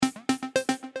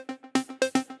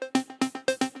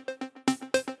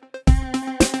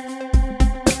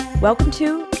Welcome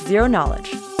to Zero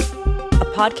Knowledge, a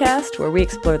podcast where we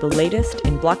explore the latest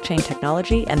in blockchain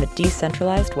technology and the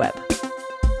decentralized web.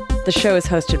 The show is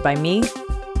hosted by me,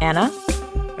 Anna.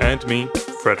 And me,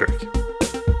 Frederick.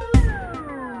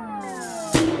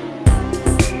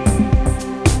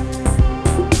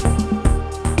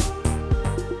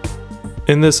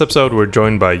 In this episode, we're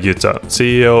joined by Jutta,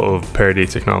 CEO of Parity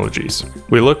Technologies.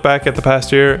 We look back at the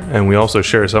past year, and we also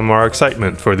share some of our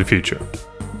excitement for the future.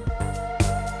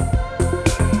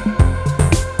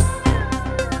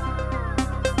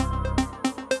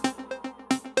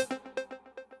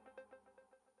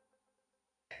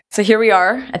 So here we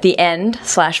are at the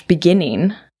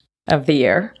end/beginning of the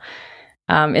year.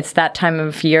 It's that time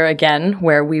of year again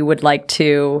where we would like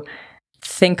to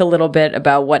think a little bit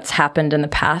about what's happened in the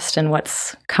past and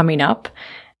what's coming up.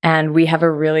 And we have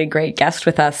a really great guest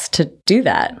with us to do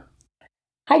that.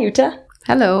 Hi, Jutta.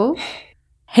 Hello.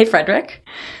 Hey, Frederick.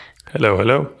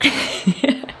 Hello.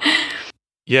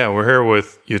 Yeah, we're here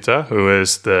with Jutta, who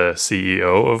is the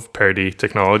CEO of Parity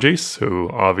Technologies, who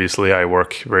obviously I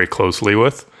work very closely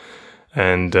with.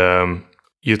 And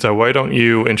Jutta, why don't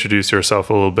you introduce yourself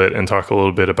a little bit and talk a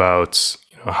little bit about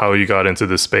how you got into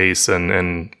the space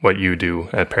and what you do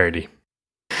at Parity?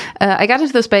 I got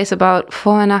into the space about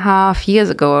 4.5 years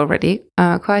ago already,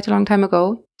 quite a long time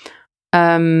ago,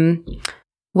 when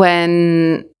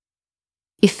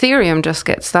Ethereum just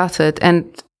get started.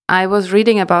 And I was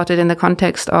reading about it in the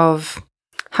context of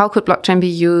how could blockchain be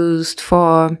used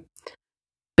for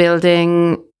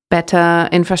building better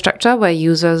infrastructure where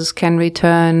users can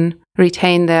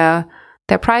retain their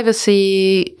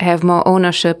privacy, have more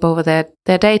ownership over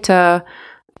their data.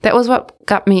 That was what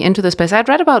got me into the space. I'd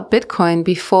read about Bitcoin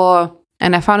before,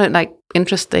 and I found it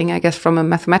interesting, I guess, from a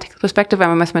mathematical perspective. I'm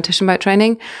a mathematician by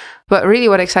training. But really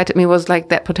what excited me was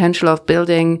that potential of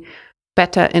building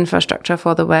better infrastructure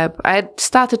for the web. I had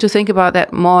started to think about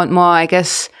that more and more. I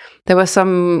guess there were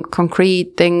some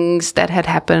concrete things that had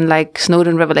happened, like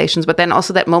Snowden revelations, but then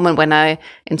also that moment when I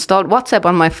installed WhatsApp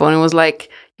on my phone, it was like,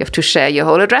 you have to share your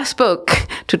whole address book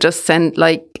to just send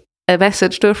a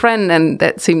message to a friend, and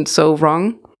that seemed so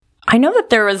wrong. I know that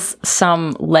there was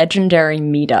some legendary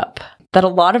meetup that a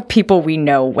lot of people we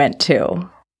know went to.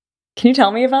 Can you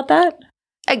tell me about that?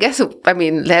 I guess,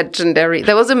 legendary.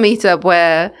 There was a meetup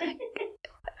where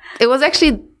it was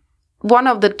actually one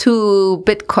of the 2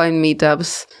 Bitcoin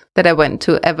meetups that I went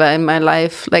to ever in my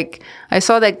life. I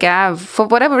saw that Gav, for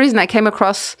whatever reason, I came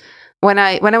across when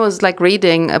I was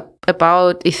reading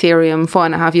about Ethereum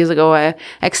 4.5 years ago. I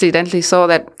accidentally saw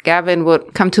that Gavin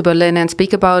would come to Berlin and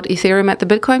speak about Ethereum at the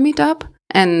Bitcoin meetup.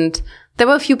 And there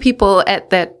were a few people at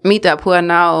that meetup who are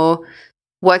now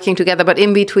working together, but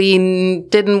in between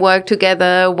didn't work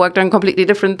together, worked on completely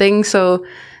different things. So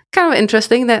kind of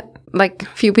interesting that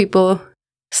few people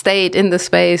stayed in the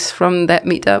space from that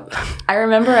meetup. I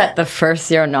remember at the first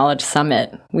Zero Knowledge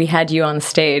Summit, we had you on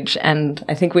stage, and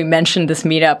I think we mentioned this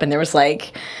meetup, and there was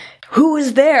who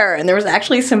was there? And there was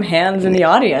actually some hands in the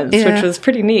audience, which was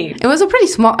pretty neat. It was a pretty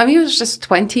small, it was just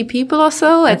 20 people or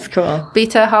so. That's cool.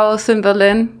 Beta House in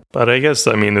Berlin. But I guess,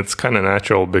 it's kind of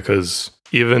natural because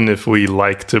even if we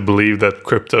like to believe that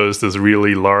crypto is this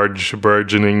really large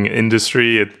burgeoning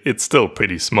industry, it's still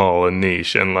pretty small and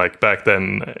niche. And back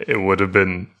then, it would have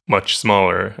been much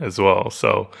smaller as well.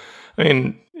 So,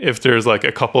 if there's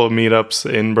a couple of meetups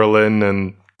in Berlin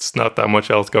and it's not that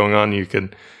much else going on, you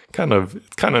can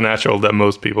it's kind of natural that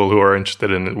most people who are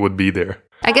interested in it would be there.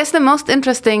 I guess the most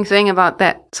interesting thing about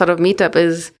that sort of meetup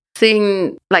is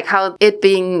seeing how it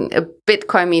being a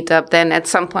Bitcoin meetup then at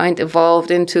some point evolved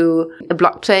into a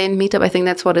blockchain meetup. I think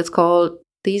that's what it's called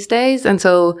these days. And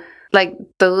so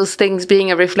those things being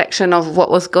a reflection of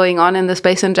what was going on in the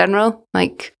space in general.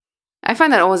 I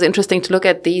find that always interesting to look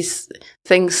at these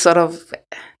things sort of,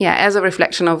 as a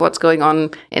reflection of what's going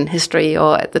on in history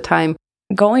or at the time.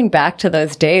 Going back to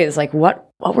those days, what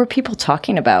were people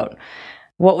talking about?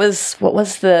 What was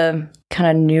the kind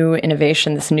of new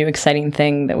innovation, this new exciting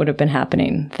thing that would have been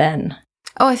happening then?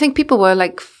 Oh, I think people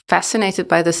were fascinated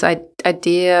by this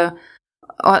idea.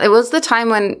 Or it was the time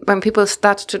when people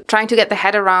started trying to get their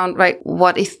head around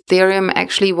what Ethereum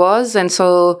actually was. And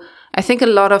so I think a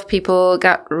lot of people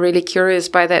got really curious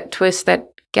by that twist that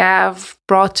Gav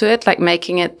brought to it,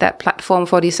 making it that platform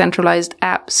for decentralized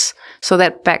apps. So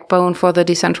that backbone for the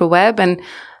decentral web. And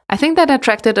I think that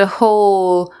attracted a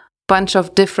whole bunch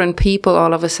of different people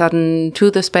all of a sudden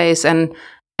to the space, and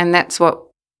that's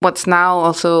what's now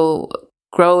also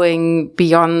growing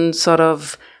beyond sort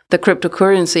of the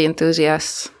cryptocurrency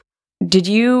enthusiasts. Did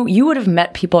you would have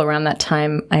met people around that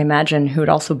time, I imagine, who had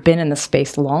also been in the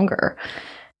space longer.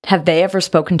 Have they ever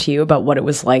spoken to you about what it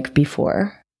was like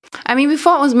before? I mean,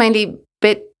 before it was mainly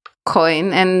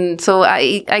Bitcoin, and so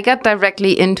I got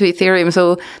directly into Ethereum.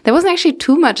 So there wasn't actually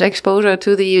too much exposure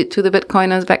to the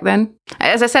Bitcoiners back then.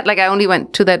 As I said, like I only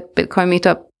went to that Bitcoin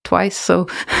meetup twice. So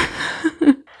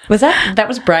that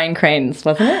was Brian Cranes,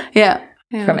 wasn't it? Yeah.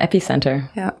 From Epicenter.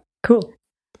 Yeah. Cool.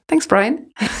 Thanks, Brian.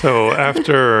 So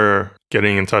after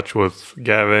getting in touch with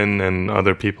Gavin and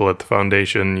other people at the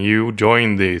foundation, you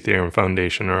joined the Ethereum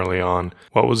Foundation early on.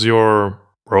 What was your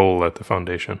role at the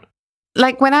foundation?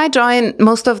 Like when I joined,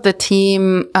 most of the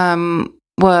team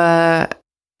had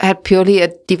purely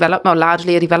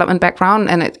largely a development background,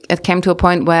 and it came to a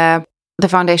point where the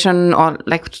foundation, or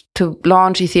like to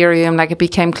launch Ethereum, like it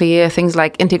became clear things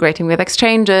like integrating with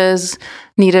exchanges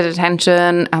needed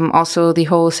attention. Also the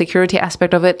whole security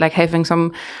aspect of it, like having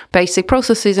some basic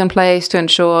processes in place to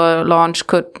ensure launch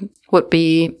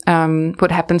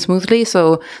would happen smoothly.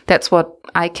 So that's what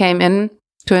I came in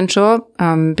to ensure,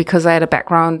 because I had a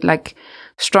background, like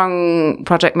strong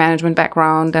project management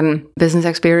background and business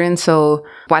experience. So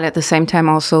while at the same time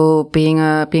also being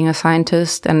a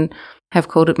scientist and have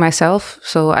coded myself.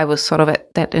 So I was sort of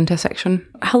at that intersection.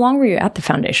 How long were you at the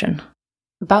foundation?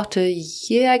 About a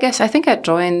year, I guess. I think I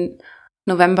joined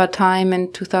November time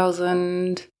in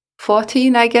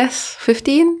 2014, I guess.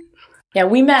 15? Yeah,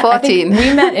 we met. 14.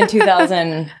 We met in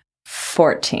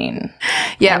 2014.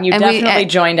 Yeah. And you definitely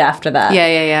joined after that.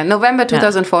 Yeah. November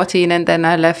 2014, and then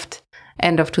I left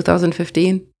end of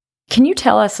 2015. Can you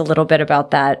tell us a little bit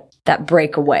about that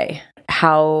breakaway?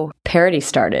 How Parity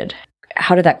started?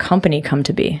 How did that company come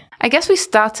to be? I guess we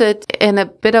started in a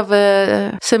bit of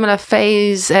a similar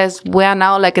phase as we're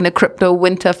now, like in a crypto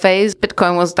winter phase.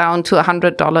 Bitcoin was down to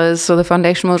 $100, so the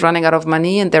foundation was running out of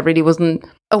money, and there really wasn't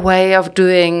a way of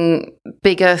doing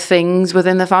bigger things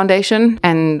within the foundation.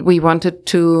 And we wanted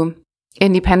to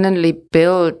independently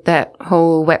build that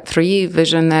whole Web3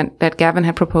 vision that Gavin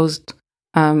had proposed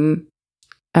during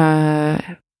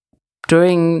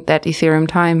that Ethereum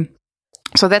time.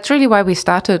 So that's really why we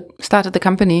started the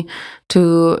company,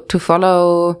 to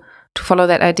follow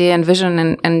that idea and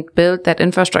vision and build that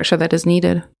infrastructure that is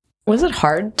needed. Was it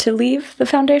hard to leave the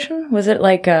foundation? Was it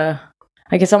like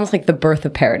almost like the birth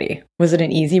of Parity? Was it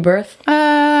an easy birth?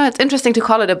 It's interesting to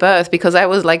call it a birth, because I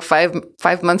was like five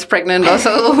months pregnant or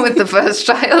so with the first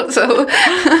child. So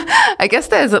I guess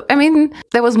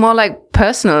there was more like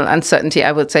personal uncertainty,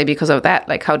 I would say, because of that.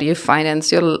 Like, how do you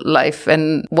finance your life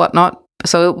and whatnot?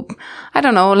 So I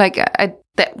don't know, like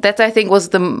that I think was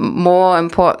the more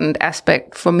important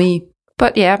aspect for me.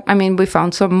 But yeah, I mean, we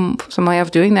found some way of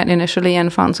doing that initially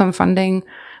and found some funding.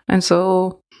 And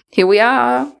so here we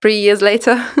are 3 years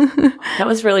later. That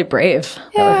was really brave.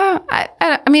 Yeah,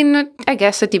 I mean, I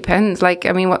guess it depends. Like,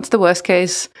 I mean, what's the worst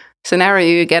case scenario?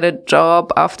 You get a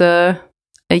job after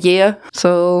a year.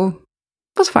 So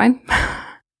it was fine.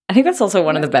 I think that's also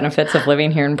one of the benefits of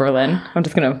living here in Berlin. I'm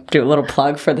just going to do a little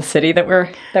plug for the city that we're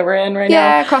in right now.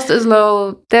 Yeah, cost is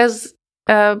low. There's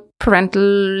parental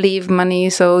leave money,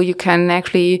 so you can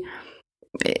actually,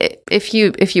 if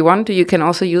you want to, you can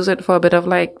also use it for a bit of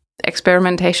like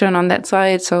experimentation on that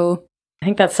side. So I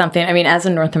think that's something. I mean, as a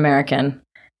North American,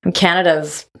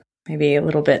 Canada's maybe a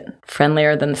little bit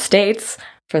friendlier than the States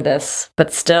for this,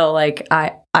 but still, like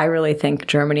I really think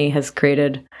Berlin has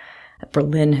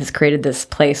created this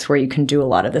place where you can do a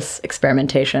lot of this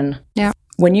experimentation. Yeah.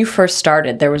 When you first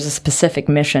started, there was a specific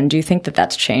mission. Do you think that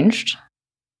that's changed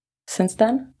since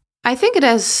then? I think it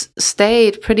has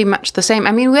stayed pretty much the same.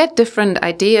 I mean, we had different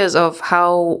ideas of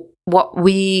what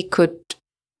we could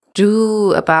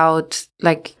do about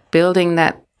like building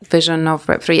that vision of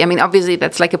Web3. I mean, obviously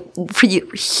that's like a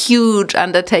huge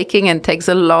undertaking and takes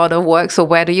a lot of work. So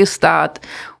where do you start?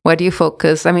 Where do you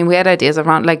focus? I mean, we had ideas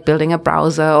around like building a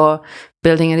browser or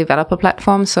building a developer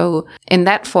platform. So in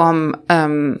that form,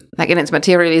 like in its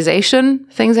materialization,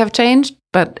 things have changed.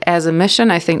 But as a mission,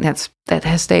 I think that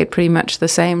has stayed pretty much the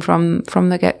same from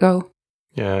the get-go.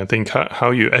 Yeah, I think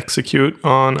how you execute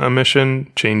on a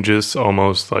mission changes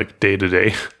almost like day to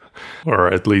day.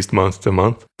 Or at least month to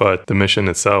month. But the mission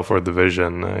itself, or the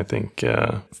vision, I think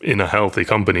in a healthy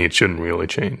company, it shouldn't really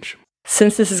change.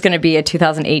 Since this is going to be a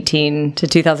 2018 to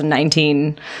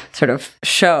 2019 sort of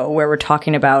show where we're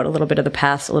talking about a little bit of the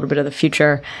past, a little bit of the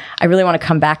future, I really want to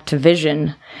come back to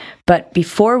vision. But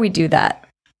before we do that,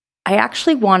 I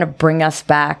actually want to bring us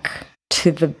back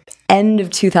to the end of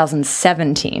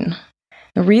 2017.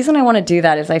 The reason I want to do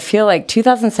that is I feel like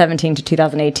 2017 to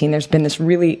 2018, there's been this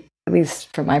really, at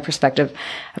least from my perspective,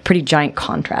 a pretty giant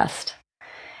contrast.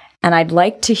 And I'd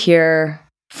like to hear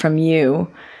from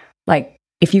you, like,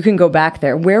 if you can go back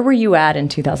there, where were you at in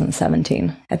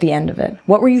 2017 at the end of it?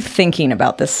 What were you thinking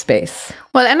about this space?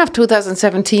 Well, end of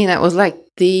 2017, it was like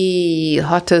the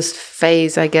hottest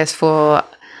phase, I guess, for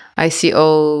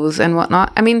ICOs and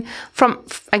whatnot. I mean, from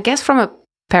a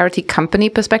parity company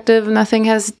perspective, nothing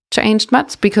has changed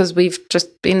much because we've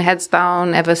just been heads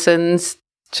down ever since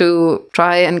to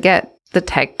try and get the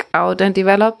tech out and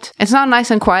developed. It's now nice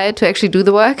and quiet to actually do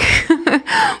the work,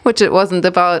 which it wasn't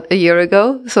about a year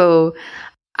ago. So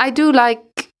I do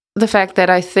like the fact that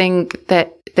I think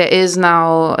that there is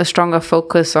now a stronger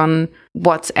focus on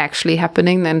what's actually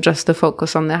happening than just the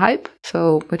focus on the hype.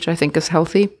 So, which I think is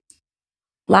healthy.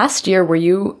 Last year,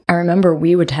 I remember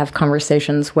we would have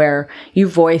conversations where you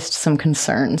voiced some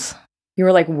concerns. You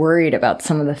were like worried about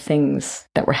some of the things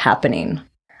that were happening.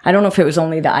 I don't know if it was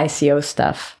only the ICO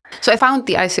stuff. So I found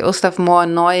the ICO stuff more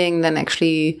annoying than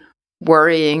actually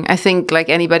worrying. I think like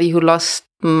anybody who lost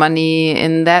money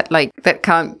in that, like that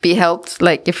can't be helped.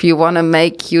 Like if you want to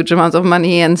make huge amounts of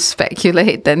money and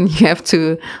speculate, then you have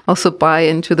to also buy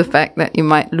into the fact that you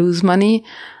might lose money.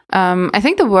 I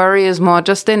think the worry is more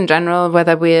just in general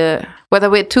whether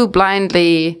we're too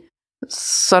blindly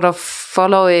sort of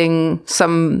following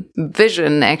some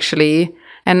vision actually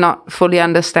and not fully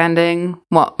understanding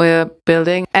what we're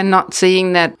building and not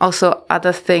seeing that also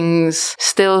other things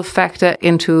still factor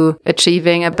into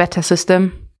achieving a better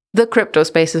system. The crypto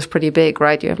space is pretty big,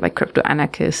 right? You have like crypto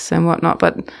anarchists and whatnot.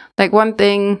 But like one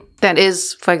thing that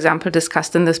is, for example,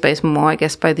 discussed in the space more, I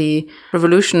guess, by the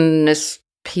revolutionist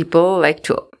people, like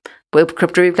will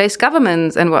crypto replace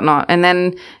governments and whatnot? And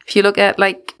then if you look at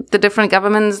like the different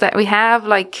governments that we have,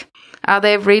 like, are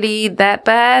they really that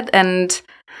bad? And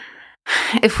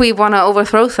if we want to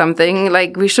overthrow something,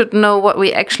 like we should know what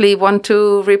we actually want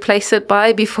to replace it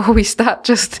by before we start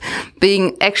just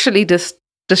being actually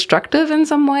destructive in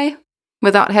some way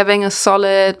without having a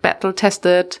solid,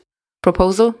 battle-tested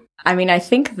proposal. I mean, I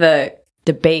think the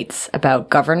debates about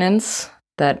governance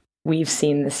that we've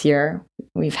seen this year,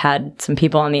 we've had some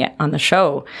people on the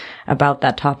show about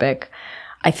that topic.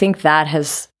 I think that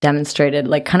has demonstrated,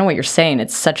 like, kind of what you're saying.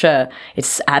 It's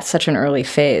at such an early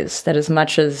phase that as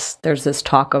much as there's this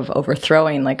talk of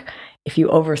overthrowing, like, if you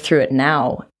overthrew it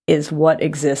now, is what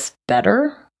exists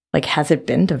better? Like, has it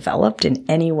been developed in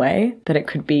any way that it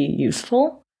could be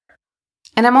useful?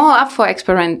 And I'm all up for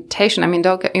experimentation. I mean,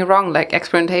 don't get me wrong, like,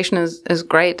 experimentation is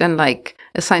great, and like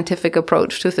a scientific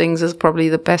approach to things is probably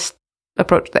the best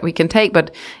approach that we can take.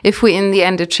 But if we in the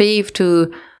end achieve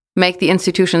to make the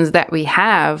institutions that we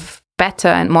have better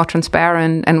and more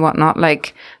transparent and whatnot,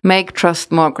 like make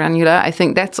trust more granular, I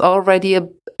think that's already a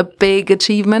big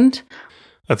achievement.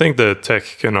 I think the tech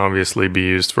can obviously be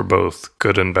used for both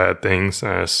good and bad things,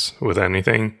 as with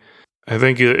anything. I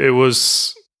think it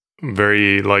was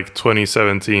very, like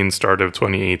 2017, start of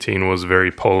 2018 was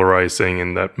very polarizing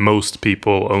in that most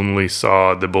people only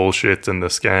saw the bullshit and the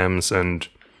scams and,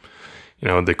 you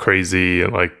know, the crazy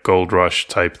like gold rush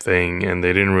type thing, and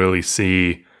they didn't really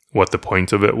see what the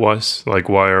point of it was. Like,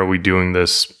 why are we doing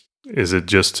this? Is it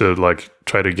just to like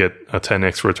try to get a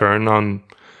 10x return on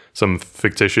some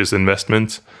fictitious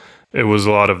investment? It was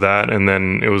a lot of that. And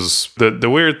then it was the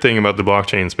weird thing about the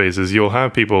blockchain space is you'll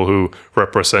have people who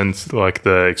represent like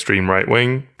the extreme right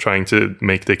wing trying to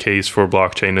make the case for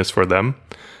blockchain is for them,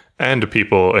 and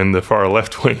people in the far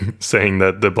left wing saying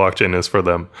that the blockchain is for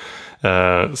them.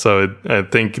 So I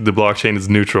think the blockchain is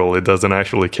neutral. It doesn't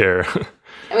actually care.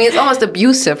 I mean, it's almost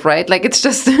abusive, right? Like it's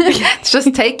just it's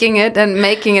just taking it and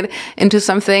making it into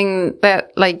something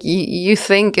that like you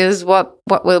think is what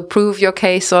will prove your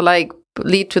case or like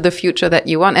lead to the future that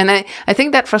you want. And I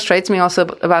think that frustrates me also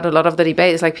about a lot of the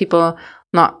debate. It's like people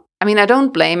I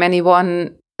don't blame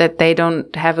anyone that they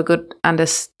don't have a good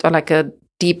or like a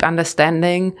deep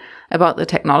understanding about the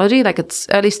technology. Like it's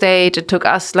early stage. It took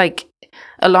us like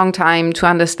a long time to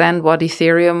understand what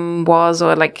Ethereum was,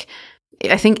 or like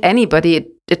I think anybody,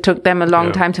 it took them a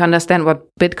long time to understand what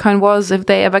Bitcoin was if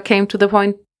they ever came to the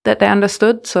point that they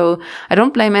understood. So I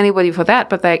don't blame anybody for that,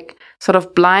 but like sort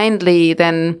of blindly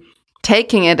then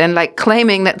taking it and like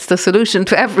claiming that's the solution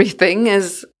to everything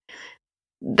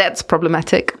that's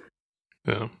problematic.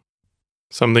 Yeah.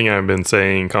 Something I've been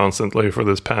saying constantly for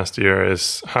this past year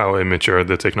is how immature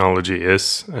the technology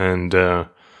is, and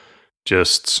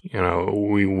just, you know,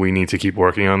 we need to keep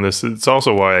working on this. It's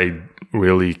also why I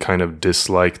really kind of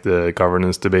dislike the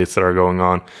governance debates that are going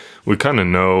on. We kind of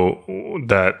know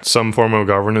that some form of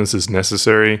governance is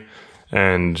necessary,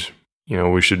 and, you know,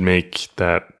 we should make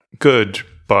that good.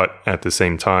 But at the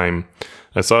same time,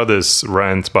 I saw this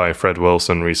rant by Fred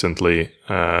Wilson recently,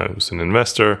 who's an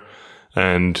investor,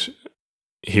 and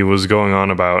he was going on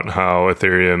about how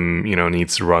Ethereum,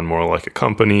 needs to run more like a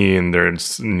company, and there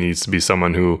needs to be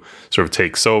someone who sort of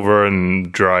takes over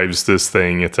and drives this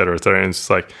thing, et cetera, et cetera. And it's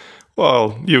like,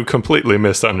 well, you completely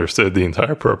misunderstood the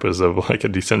entire purpose of like a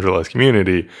decentralized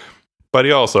community. But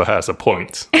he also has a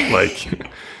point. Like,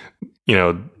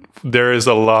 there is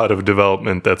a lot of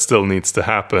development that still needs to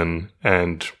happen.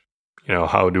 And,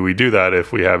 how do we do that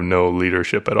if we have no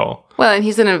leadership at all? Well, and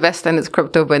he's an investor in his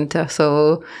crypto winter,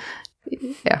 so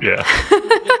yeah. Yeah.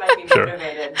 You might be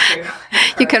motivated to.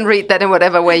 You can read that in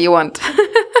whatever way you want.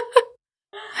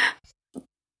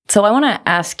 So I want to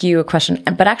ask you a question,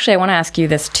 but actually I want to ask you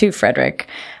this too, Fredrik.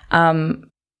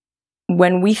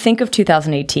 When we think of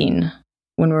 2018,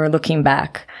 when we're looking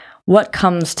back, what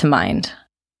comes to mind?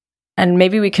 And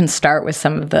maybe we can start with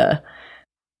some of the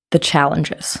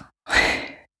challenges,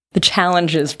 the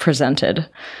challenges presented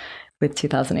with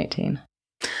 2018.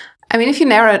 I mean, if you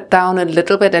narrow it down a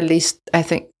little bit, at least I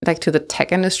think like to the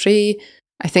tech industry,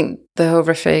 I think the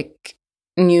horrific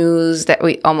news that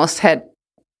we almost had,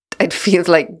 it feels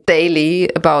like daily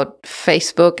about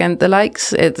Facebook and the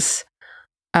likes. It's,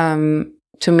 to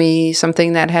me,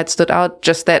 something that had stood out,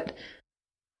 just that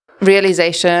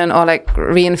realization or like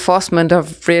reinforcement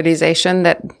of realization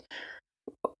that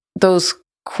those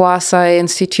quasi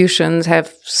institutions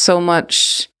have so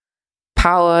much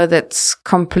power that's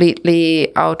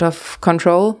completely out of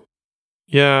control.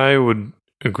 Yeah, I would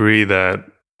agree that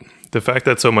the fact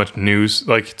that so much news,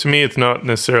 like to me, it's not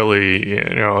necessarily,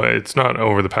 it's not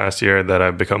over the past year that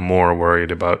I've become more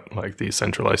worried about like these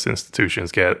centralized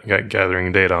institutions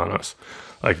gathering data on us.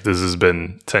 Like this has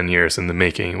been 10 years in the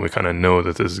making. We kind of know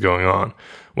that this is going on.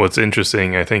 What's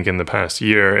interesting, I think, in the past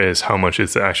year is how much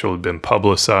it's actually been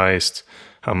publicized,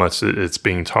 how much it's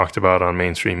being talked about on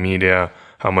mainstream media,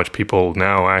 how much people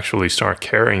now actually start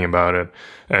caring about it.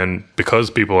 And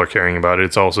because people are caring about it,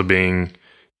 it's also being,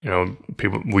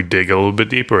 we dig a little bit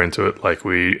deeper into it. Like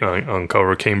we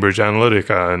uncover Cambridge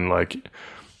Analytica and like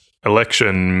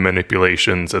election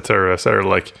manipulations, et cetera, et cetera.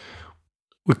 Like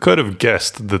we could have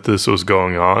guessed that this was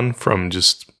going on from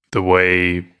just the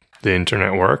way the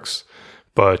internet works.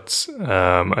 But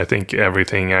I think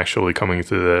everything actually coming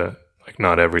to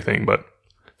not everything, but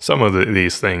some of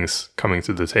these things coming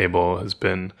to the table has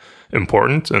been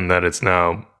important, and that it's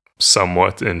now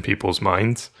somewhat in people's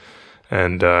minds.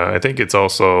 And I think it's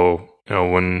also,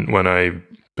 when I've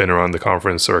been around the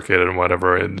conference circuit and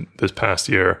whatever in this past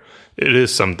year, it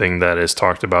is something that is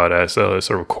talked about as a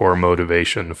sort of core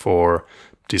motivation for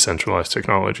decentralized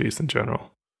technologies in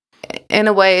general. In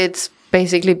a way, it's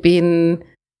basically been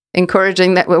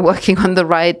encouraging that we're working on the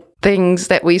right things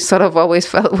that we sort of always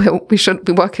felt we should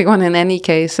be working on in any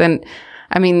case. And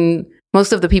I mean,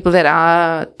 most of the people that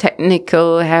are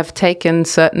technical have taken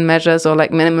certain measures or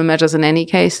like minimum measures in any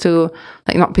case to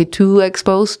like not be too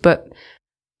exposed. But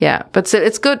yeah, but so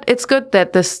it's good. It's good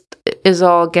that this is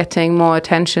all getting more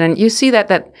attention. And you see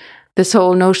that this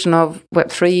whole notion of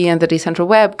Web3 and the decentral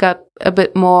web got a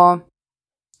bit more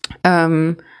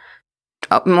of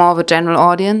a general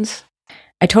audience.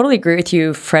 I totally agree with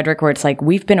you, Fredrik, where it's like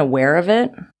we've been aware of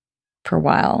it for a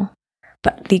while,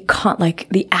 but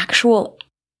the actual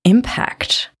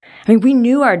impact. I mean, we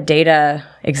knew our data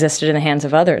existed in the hands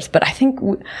of others, but I think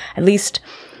at least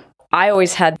I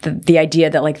always had the idea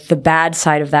that like the bad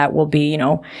side of that will be,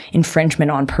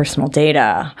 infringement on personal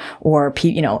data or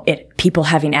people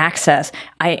having access.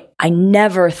 I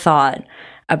never thought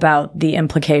about the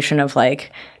implication of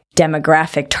like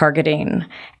demographic targeting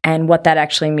and what that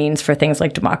actually means for things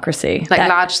like democracy. Like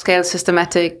large-scale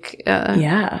systematic...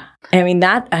 Yeah. I mean,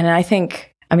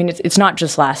 it's not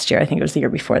just last year. I think it was the year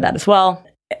before that as well.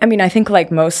 I mean, I think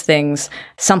like most things,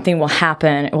 something will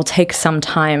happen. It will take some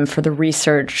time for the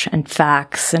research and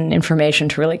facts and information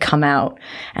to really come out.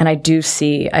 And I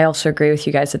also agree with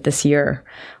you guys that this year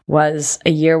was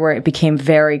a year where it became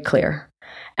very clear.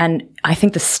 And I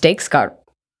think the stakes got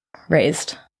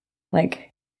raised. Like,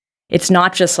 it's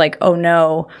not just like, oh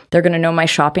no, they're going to know my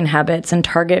shopping habits and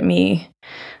target me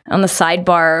on the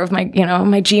sidebar of my,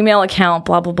 my Gmail account,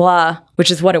 blah, blah, blah,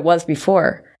 which is what it was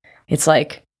before. It's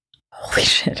like, holy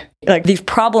shit. Like these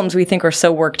problems we think are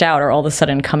so worked out are all of a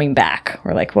sudden coming back.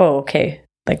 We're like, whoa, okay.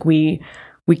 Like we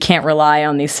can't rely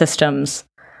on these systems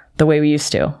the way we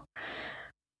used to.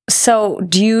 So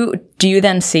do you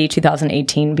then see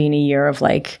 2018 being a year of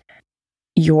like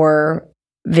your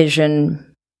vision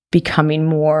becoming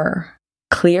more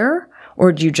clear,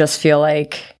 or do you feel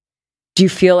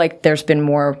like there's been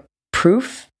more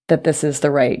proof that this is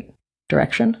the right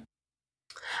direction?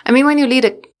 I mean, when you lead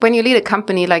a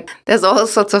company, like there's all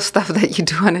sorts of stuff that you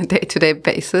do on a day-to-day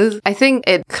basis. I think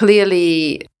it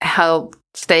clearly helped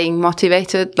staying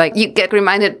motivated. Like you get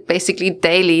reminded basically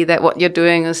daily that what you're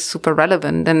doing is super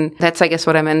relevant. And that's, I guess,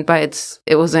 what I meant by it's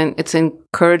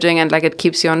encouraging and like it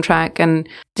keeps you on track. And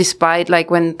despite like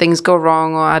when things go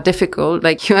wrong or are difficult,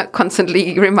 like you are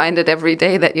constantly reminded every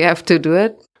day that you have to do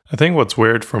it. I think what's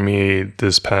weird for me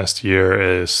this past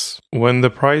year is when the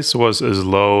price was as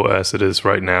low as it is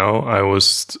right now, I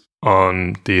was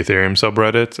on the Ethereum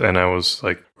subreddit and I was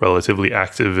like relatively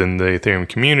active in the Ethereum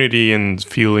community and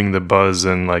feeling the buzz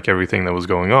and like everything that was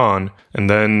going on. And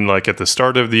then like at the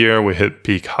start of the year, we hit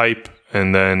peak hype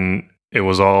and then it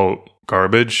was all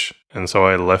garbage. And so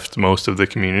I left most of the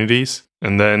communities.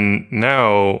 And then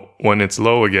now when it's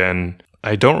low again,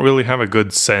 I don't really have a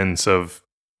good sense of,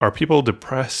 are people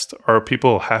depressed? Are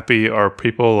people happy? Are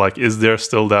people like, is there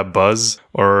still that buzz?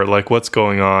 Or like, what's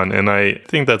going on? And I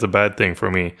think that's a bad thing for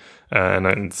me.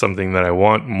 And something that I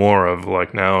want more of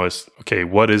like now is, okay,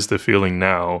 what is the feeling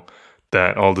now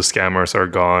that all the scammers are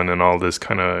gone and all this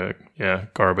kind of,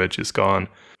 garbage is gone?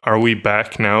 Are we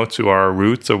back now to our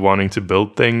roots of wanting to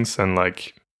build things and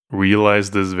like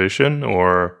realize this vision?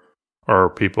 Or are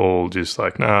people just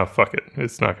like, nah, fuck it,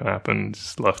 it's not going to happen,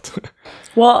 just left?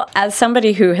 Well, as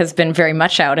somebody who has been very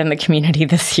much out in the community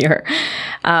this year,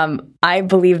 I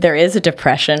believe there is a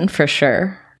depression for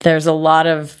sure. There's a lot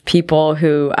of people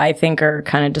who I think are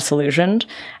kind of disillusioned.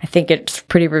 I think it's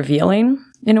pretty revealing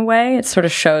in a way. It sort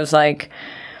of shows like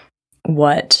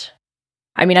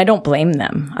I don't blame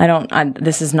them.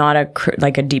 This is not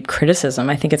a deep criticism.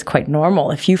 I think it's quite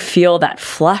normal. If you feel that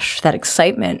flush, that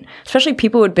excitement, especially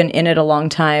people who had been in it a long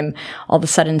time, all of a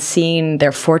sudden seeing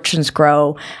their fortunes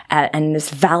grow and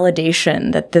this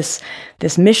validation that this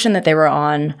mission that they were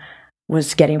on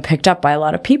was getting picked up by a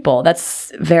lot of people.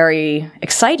 That's very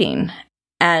exciting.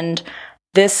 And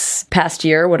this past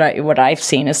year, what I've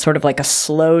seen is sort of like a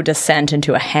slow descent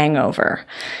into a hangover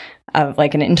of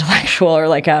like an intellectual or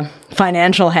like a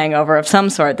financial hangover of some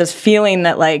sort. This feeling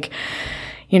that like,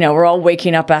 we're all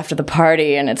waking up after the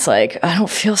party and it's like, I don't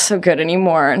feel so good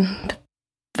anymore. And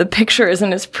the picture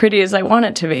isn't as pretty as I want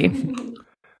it to be.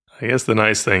 I guess the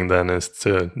nice thing then is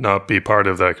to not be part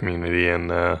of that community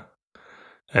and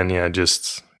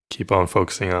just keep on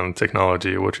focusing on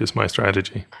technology, which is my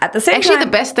strategy. At the same time, the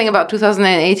best thing about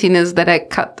 2018 is that I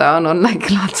cut down on like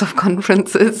lots of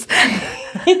conferences.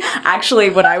 Actually,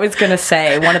 what I was going to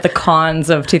say, one of the cons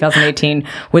of 2018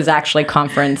 was actually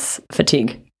conference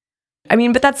fatigue.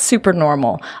 But that's super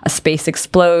normal. A space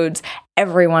explodes.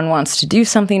 Everyone wants to do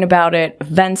something about it.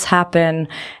 Events happen.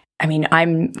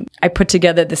 I put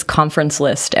together this conference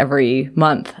list every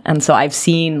month. And so I've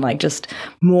seen like just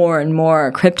more and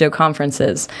more crypto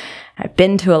conferences. I've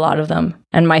been to a lot of them.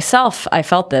 And myself, I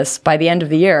felt this by the end of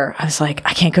the year. I was like,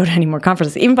 I can't go to any more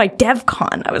conferences. Even by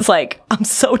DevCon, I was like, I'm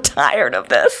so tired of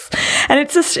this. And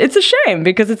it's a shame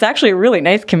because it's actually a really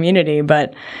nice community.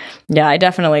 But yeah,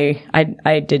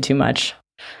 I did too much.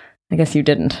 I guess you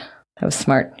didn't. That was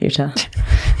smart, Jutta.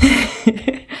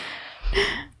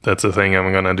 That's the thing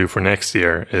I'm going to do for next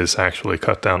year is actually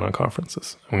cut down on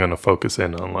conferences. I'm going to focus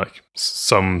in on like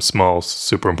some small,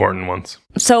 super important ones.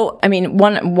 So,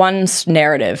 one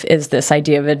narrative is this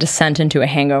idea of a descent into a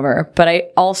hangover. But I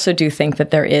also do think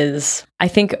that I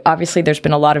think obviously there's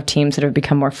been a lot of teams that have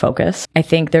become more focused. I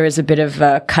think there is a bit of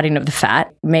a cutting of the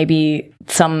fat. Maybe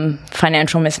some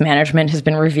financial mismanagement has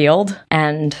been revealed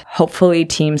and hopefully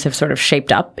teams have sort of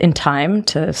shaped up in time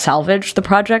to salvage the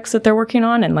projects that they're working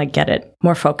on and like get it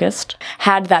more focused.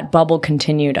 Had that bubble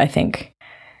continued, I think,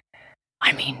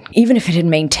 even if it had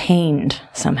maintained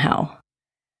somehow,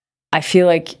 I feel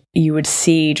like you would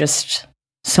see just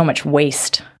so much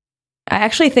waste. I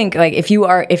actually think like if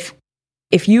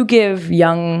you give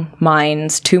young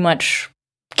minds too much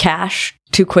cash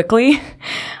too quickly,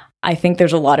 I think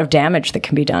there's a lot of damage that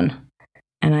can be done.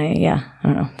 And I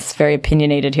don't know. It's very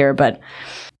opinionated here, but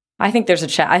I think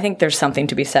there's something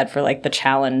to be said for like the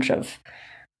challenge of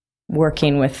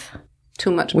working with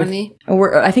too much money.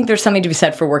 I think there's something to be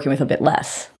said for working with a bit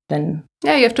less than.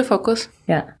 Yeah, you have to focus.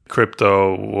 Yeah.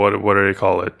 Crypto, what do they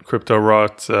call it? Crypto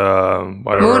rot,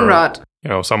 whatever. Moon rot.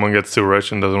 Someone gets too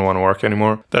rich and doesn't want to work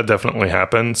anymore. That definitely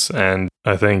happens, and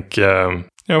I think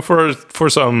for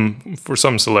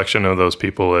some selection of those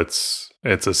people, it's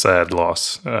a sad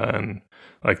loss, and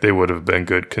like they would have been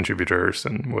good contributors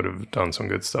and would have done some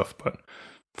good stuff, but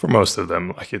for most of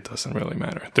them, like it doesn't really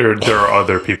matter. There are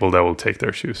other people that will take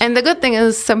their shoes. And the good thing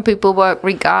is, some people work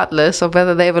regardless of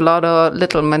whether they have a lot or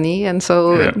little money, and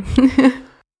so. Yeah.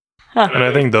 And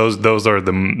I think those are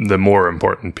the more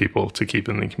important people to keep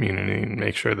in the community and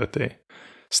make sure that they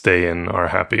stay and are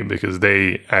happy because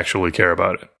they actually care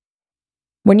about it.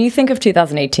 When you think of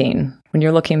 2018, when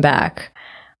you're looking back,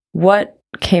 what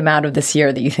came out of this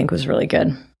year that you think was really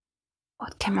good?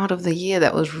 What came out of the year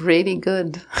that was really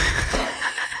good?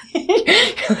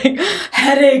 Like,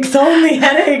 headaches, only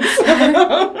headaches.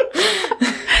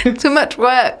 Too much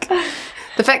work.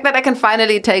 The fact that I can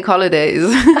finally take holidays.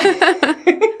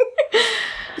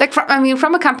 Like,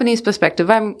 from a company's perspective,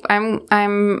 I'm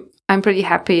pretty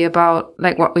happy about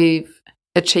like what we've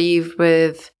achieved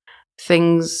with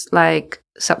things like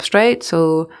Substrate.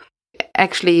 So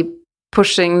actually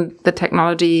pushing the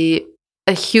technology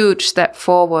a huge step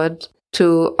forward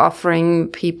to offering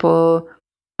people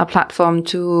a platform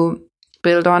to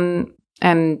build on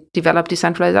and develop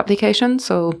decentralized applications.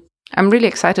 So I'm really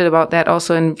excited about that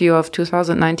also in view of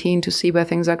 2019 to see where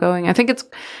things are going. I think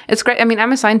it's great. I mean,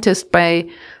 I'm a scientist by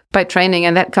training,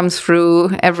 and that comes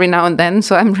through every now and then.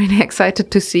 So I'm really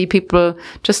excited to see people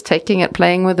just taking it,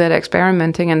 playing with it,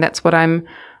 experimenting. And that's what I'm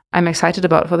excited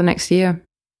about for the next year.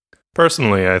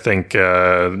 Personally, I think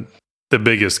the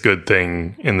biggest good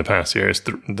thing in the past year is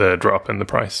the drop in the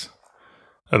price.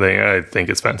 I think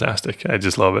it's fantastic. I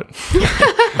just love it.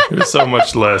 There's so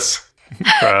much less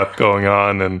crap going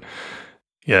on, and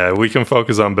yeah, we can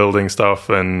focus on building stuff,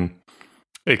 and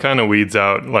it kind of weeds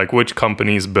out like which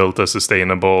companies built a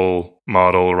sustainable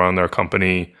model around their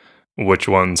company, which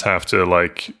ones have to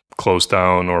like close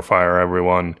down or fire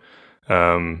everyone.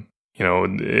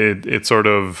 It sort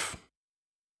of,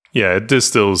 yeah, it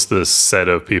distills this set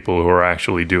of people who are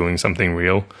actually doing something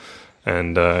real,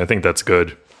 and I think that's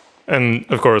good. And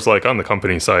of course, like on the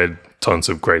company side, tons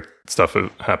of great stuff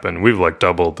have happened. We've like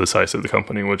doubled the size of the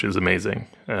company, which is amazing.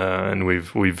 And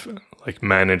we've like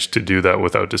managed to do that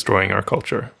without destroying our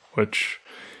culture, which,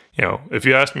 if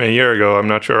you asked me a year ago, I'm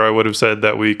not sure I would have said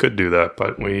that we could do that,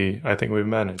 but I think we've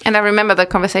managed. And I remember the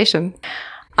conversation.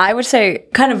 I would say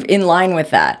kind of in line with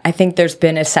that. I think there's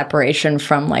been a separation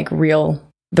from like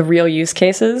the real use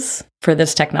cases for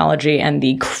this technology and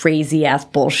the crazy ass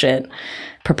bullshit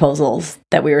proposals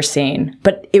that we were seeing.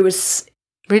 But it was...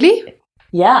 Really?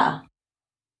 Yeah.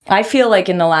 I feel like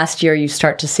in the last year, you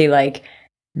start to see like,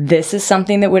 this is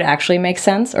something that would actually make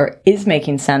sense or is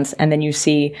making sense. And then you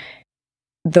see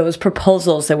those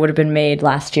proposals that would have been made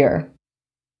last year,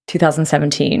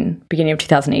 2017, beginning of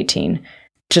 2018,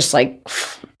 just like,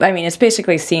 I mean, it's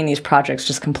basically seeing these projects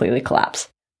just completely collapse.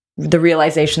 The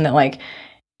realization that like,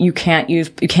 you can't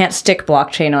stick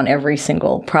blockchain on every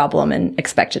single problem and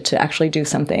expect it to actually do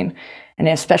something. And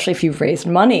especially if you've raised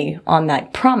money on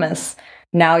that promise,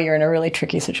 now you're in a really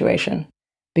tricky situation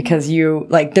because you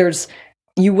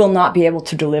will not be able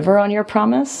to deliver on your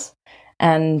promise.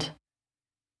 And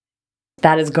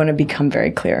that is going to become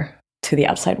very clear to the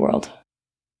outside world.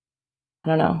 I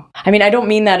don't know. I mean, I don't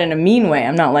mean that in a mean way.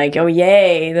 I'm not like, oh,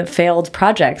 yay, the failed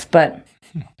projects, but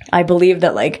I believe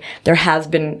that like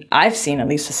I've seen at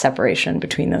least a separation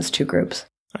between those two groups.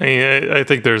 I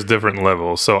think there's different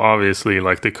levels. So obviously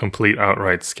like the complete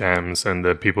outright scams and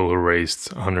the people who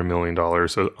raised $100 million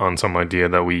on some idea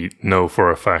that we know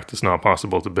for a fact is not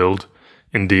possible to build.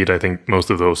 Indeed, I think most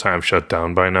of those have shut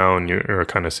down by now, and you're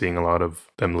kind of seeing a lot of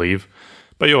them leave.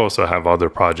 But you also have other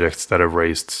projects that have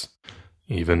raised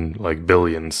even like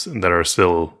billions that are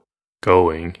still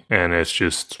going, and it's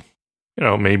just...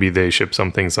 maybe they ship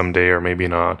something someday or maybe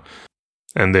not.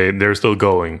 And they're still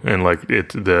going, and like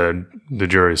the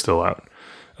jury's still out.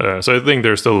 So I think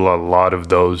there's still a lot of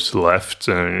those left,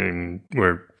 and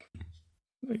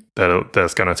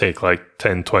that's going to take like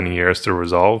 10, 20 years to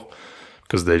resolve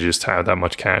because they just have that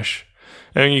much cash.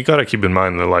 And you got to keep in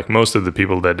mind that like most of the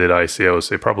people that did ICOs,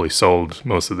 they probably sold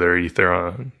most of their Ether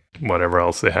on whatever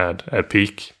else they had at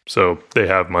peak. So they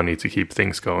have money to keep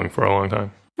things going for a long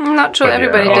time. I'm not sure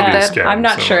everybody did that. Scams, I'm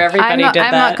not sure everybody did that.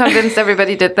 I'm not convinced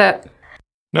everybody did that.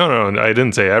 No, I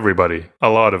didn't say everybody. A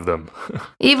lot of them.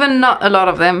 Even not a lot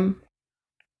of them.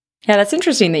 Yeah, that's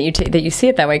interesting that you see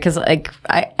it that way, because like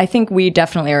I think we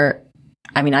definitely are.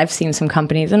 I mean, I've seen some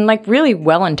companies and like really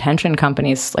well-intentioned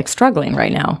companies like struggling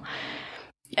right now,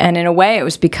 and in a way, it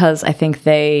was because I think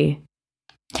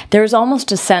there's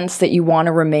almost a sense that you want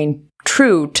to remain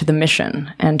true to the mission,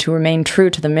 and to remain true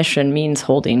to the mission means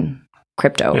holding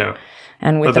crypto. Yeah,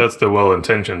 but that's the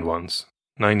well-intentioned ones.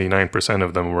 99%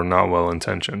 of them were not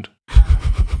well-intentioned.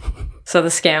 So the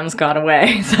scams got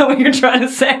away. Is that what you're trying to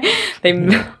say?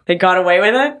 They got away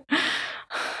with it?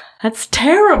 That's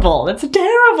terrible. That's a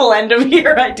terrible end of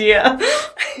year idea.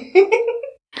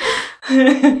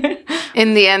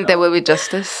 In the end, there will be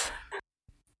justice.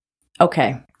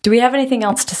 Okay. Do we have anything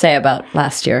else to say about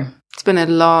last year? It's been a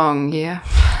long year.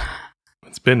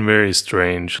 It's been very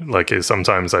strange. Like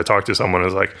sometimes I talk to someone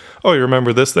who's like, oh, you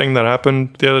remember this thing that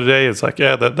happened the other day? It's like,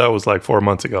 yeah, that was like 4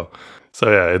 months ago.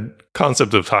 So yeah,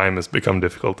 concept of time has become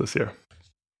difficult this year.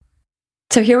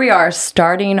 So here we are,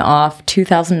 starting off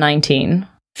 2019.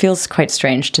 Feels quite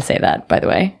strange to say that, by the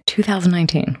way.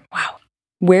 2019. Wow.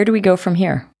 Where do we go from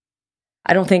here?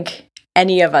 I don't think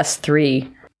any of us three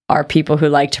are people who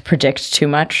like to predict too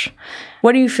much.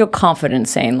 What do you feel confident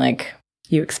saying, like,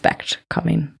 you expect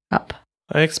coming up?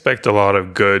 I expect a lot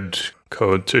of good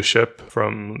code to ship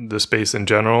from the space in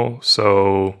general.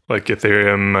 So like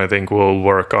Ethereum, I think we'll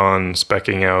work on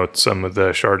speccing out some of the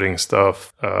sharding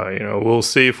stuff. We'll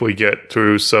see if we get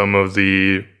through some of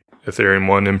the Ethereum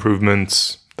 1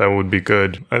 improvements. That would be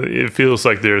good. It feels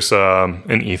like there's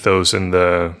an ethos in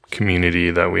the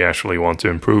community that we actually want to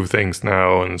improve things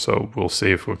now. And so we'll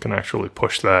see if we can actually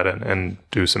push that and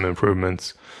do some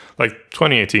improvements. Like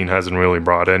 2018 hasn't really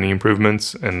brought any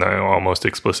improvements, and almost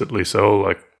explicitly so,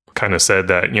 like kind of said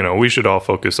that, we should all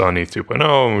focus on ETH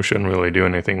 2.0 and we shouldn't really do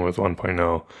anything with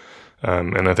 1.0.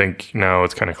 And I think now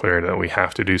it's kind of clear that we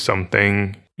have to do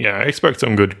something. Yeah, I expect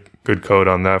some good code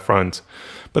on that front.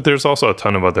 But there's also a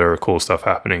ton of other cool stuff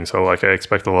happening. So like I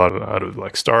expect a lot out of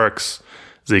like Starks,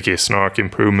 ZK Snark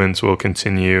improvements will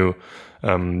continue.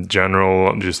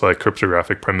 General, just like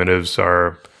cryptographic primitives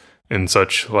are in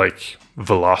such like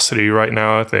velocity right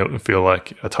now. I feel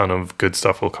like a ton of good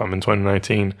stuff will come in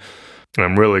 2019. And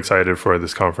I'm really excited for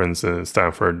this conference, the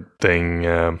Stanford thing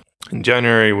in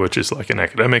January, which is like an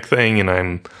academic thing.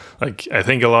 And I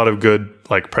think a lot of good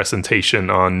like presentation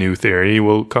on new theory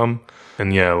will come.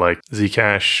 And yeah, like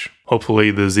Zcash,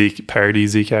 hopefully the parity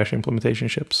Zcash implementation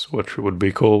ships, which would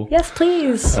be cool. Yes,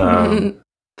 please.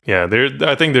 Yeah,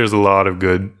 I think there's a lot of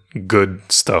good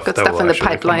stuff good that stuff will in the actually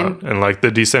pipeline. come out. And like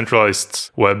the decentralized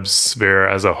web sphere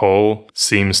as a whole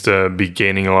seems to be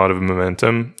gaining a lot of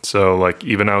momentum. So like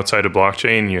even outside of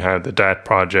blockchain, you have the DAT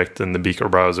project and the Beaker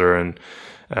browser, and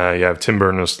you have Tim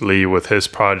Berners-Lee with his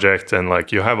project, and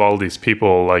like you have all these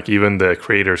people, like even the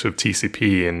creators of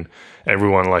TCP and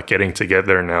everyone like getting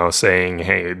together now saying,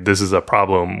 hey, this is a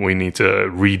problem. We need to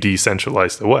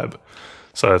re-decentralize the web.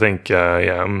 So I think,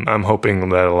 I'm hoping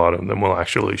that a lot of them will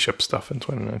actually ship stuff in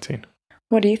 2019.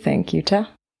 What do you think, Jutta?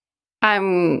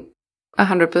 I'm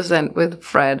 100% with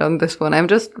Fred on this one. I'm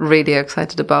just really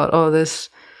excited about all these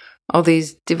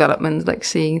developments, like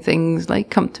seeing things like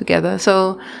come together.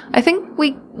 So I think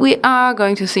we are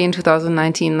going to see in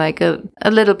 2019 like a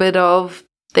little bit of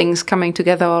things coming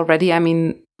together already. I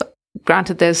mean,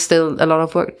 granted, there's still a lot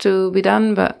of work to be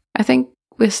done, but I think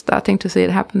we're starting to see it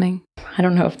happening. I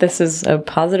don't know if this is a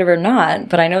positive or not,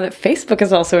 but I know that Facebook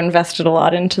has also invested a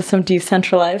lot into some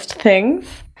decentralized things.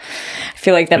 I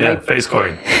feel like that might...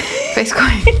 Facecoin.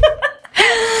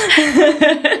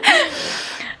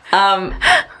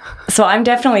 So I'm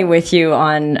definitely with you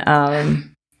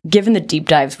on, given the deep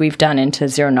dives we've done into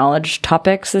zero knowledge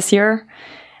topics this year,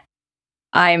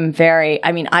 I've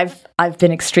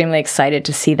been extremely excited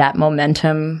to see that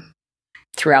momentum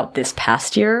throughout this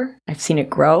past year. I've seen it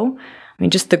grow. I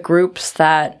mean, just the groups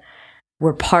that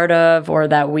we're part of or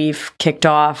that we've kicked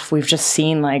off, we've just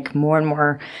seen like more and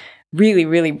more really,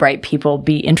 really bright people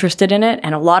be interested in it.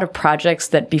 And a lot of projects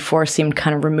that before seemed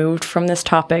kind of removed from this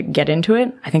topic get into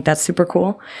it. I think that's super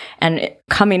cool. And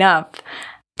coming up,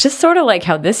 just sort of like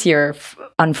how this year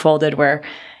unfolded, where,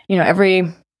 every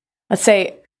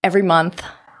month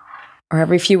or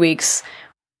every few weeks,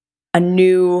 a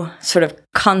new sort of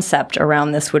concept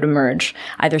around this would emerge,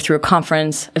 either through a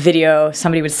conference, a video,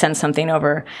 somebody would send something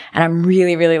over. And I'm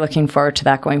really, really looking forward to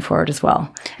that going forward as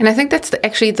well. And I think that's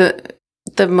actually the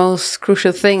most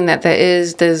crucial thing, that there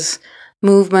is this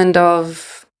movement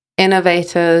of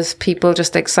innovators, people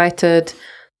just excited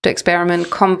to experiment,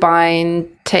 combine,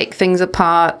 take things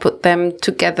apart, put them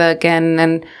together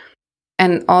again,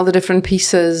 and all the different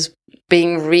pieces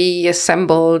being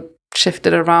reassembled,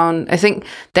 shifted around. I think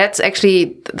that's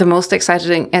actually the most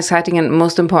exciting and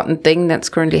most important thing that's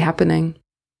currently happening.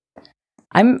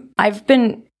 I've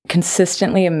been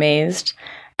consistently amazed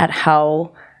at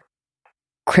how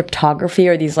cryptography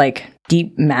or these like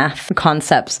deep math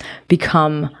concepts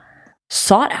become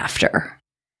sought after.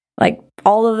 Like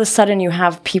all of a sudden you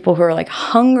have people who are like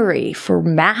hungry for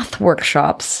math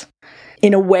workshops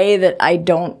in a way that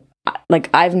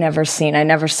I've never seen. I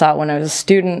never saw it when I was a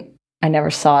student. I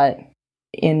never saw it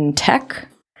in tech.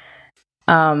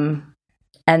 And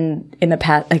in the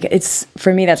past, like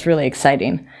for me, that's really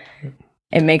exciting.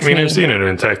 It makes me... I've seen it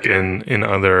in tech in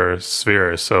other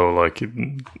spheres. So like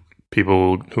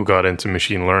people who got into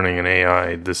machine learning and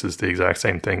AI, this is the exact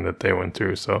same thing that they went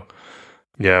through. So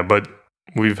yeah, but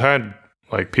we've had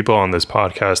like people on this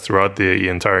podcast throughout the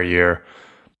entire year.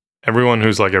 Everyone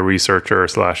who's like a researcher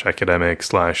 / academic /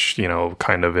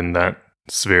 kind of in that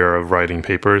sphere of writing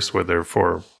papers, whether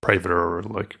for private or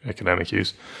like academic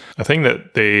use. A thing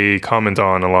that they comment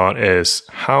on a lot is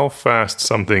how fast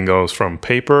something goes from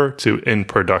paper to in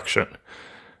production.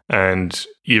 And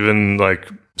even like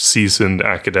seasoned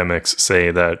academics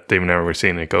say that they've never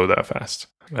seen it go that fast.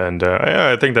 And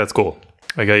I think that's cool.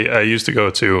 Like I used to go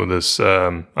to this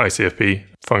ICFP,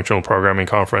 Functional Programming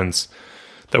Conference,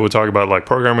 that would talk about like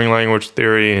programming language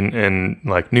theory and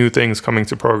like new things coming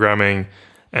to programming.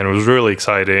 And it was really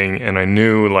exciting. And I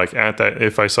knew like at that,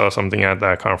 if I saw something at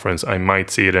that conference, I might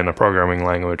see it in a programming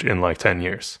language in like 10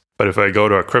 years. But if I go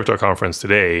to a crypto conference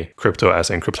today, crypto as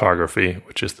in cryptography,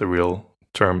 which is the real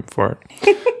term for it.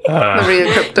 The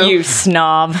real crypto. You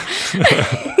snob.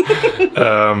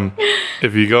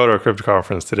 If you go to a crypto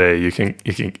conference today, you can,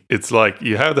 it's like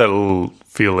you have that little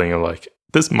feeling of like,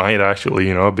 this might actually,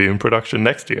 be in production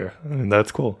next year. And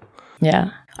that's cool.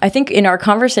 Yeah. I think in our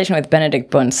conversation with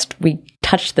Benedikt Bunst, we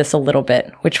touched this a little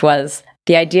bit, which was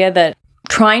the idea that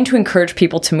trying to encourage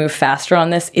people to move faster on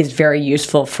this is very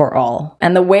useful for all.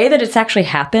 And the way that it's actually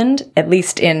happened, at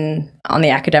least on the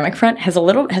academic front, has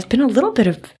been a little bit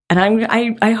of, and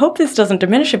I hope this doesn't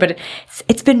diminish it, but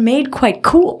it's been made quite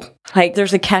cool. Like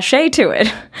there's a cachet to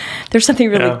it. There's something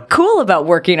really cool about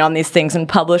working on these things and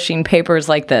publishing papers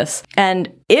like this.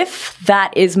 And if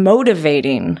that is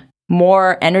motivating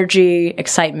more energy,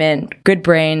 excitement, good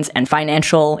brains, and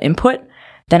financial input,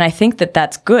 then I think that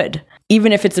that's good.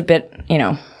 Even if it's a bit,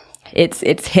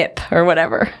 it's hip or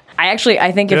whatever. I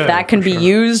think if that can be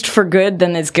used for good,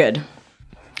 then it's good.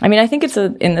 I mean, I think it's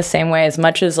in the same way as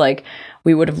much as like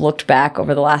we would have looked back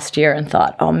over the last year and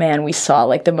thought, oh man, we saw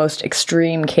like the most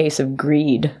extreme case of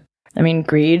greed. I mean,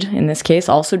 greed in this case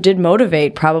also did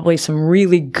motivate probably some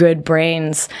really good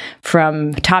brains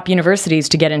from top universities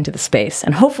to get into the space.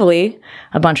 And hopefully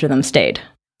a bunch of them stayed.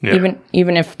 Yeah.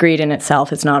 Even if greed in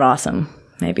itself is not awesome.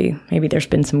 Maybe there's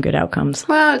been some good outcomes.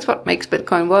 Well, it's what makes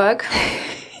Bitcoin work.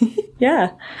 Yeah.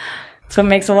 It's what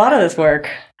makes a lot of this work.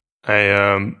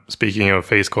 Speaking of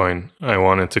Facecoin, I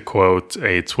wanted to quote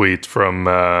a tweet from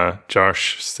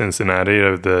Josh Cincinnati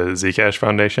of the Zcash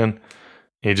Foundation.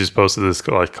 He just posted this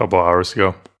like a couple hours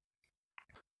ago.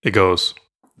 It goes,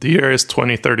 "The year is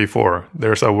 2034.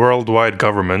 There's a worldwide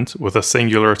government with a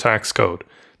singular tax code.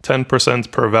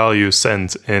 10% per value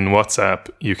sent in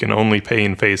WhatsApp. You can only pay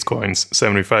in Facecoins.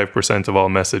 75% of all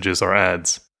messages are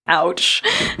ads." Ouch.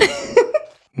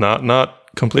 Not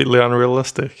completely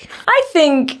unrealistic. I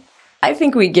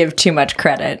think we give too much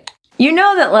credit. You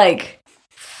know that like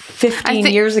 15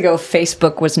 years ago,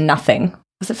 Facebook was nothing.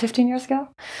 Was it 15 years ago?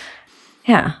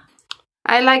 Yeah.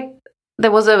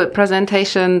 There was a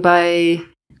presentation by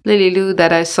Lily Liu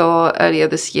that I saw earlier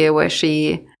this year where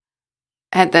she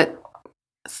had that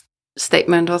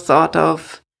statement or thought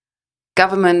of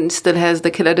government still has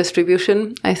the killer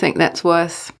distribution. I think that's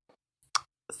worth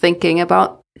thinking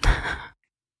about.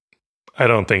 I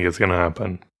don't think it's going to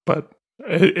happen, but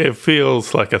it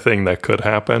feels like a thing that could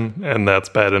happen, and that's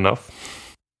bad enough.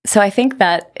 So I think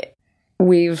that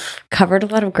we've covered a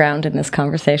lot of ground in this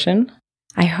conversation.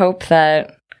 I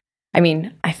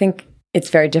think it's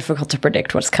very difficult to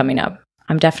predict what's coming up.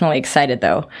 I'm definitely excited,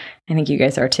 though. I think you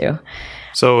guys are too.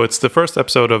 So it's the first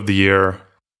episode of the year.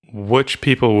 Which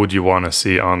people would you want to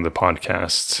see on the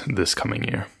podcast this coming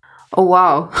year? Oh,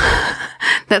 wow.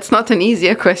 That's not an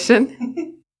easier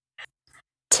question.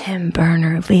 Tim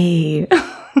Berners-Lee.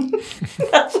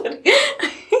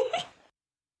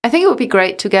 I think it would be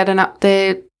great to get an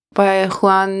update by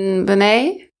Juan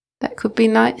Benet. That could be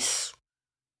nice.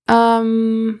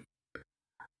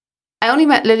 I only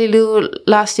met Lily Liu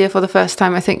last year for the first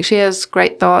time. I think she has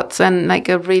great thoughts and like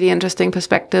a really interesting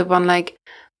perspective on like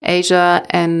Asia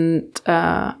and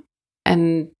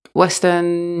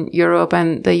Western Europe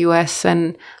and the US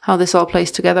and how this all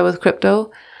plays together with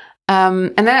crypto.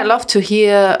 And then I'd love to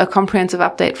hear a comprehensive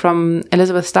update from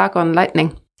Elizabeth Stark on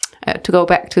Lightning, to go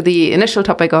back to the initial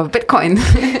topic of Bitcoin.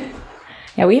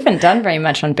 Yeah, we haven't done very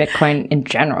much on Bitcoin in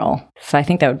general, so I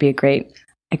think that would be a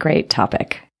great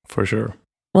topic. For sure.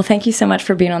 Well, thank you so much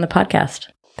for being on the podcast.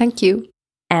 Thank you.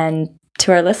 And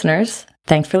to our listeners,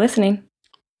 thanks for listening.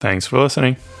 Thanks for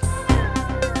listening.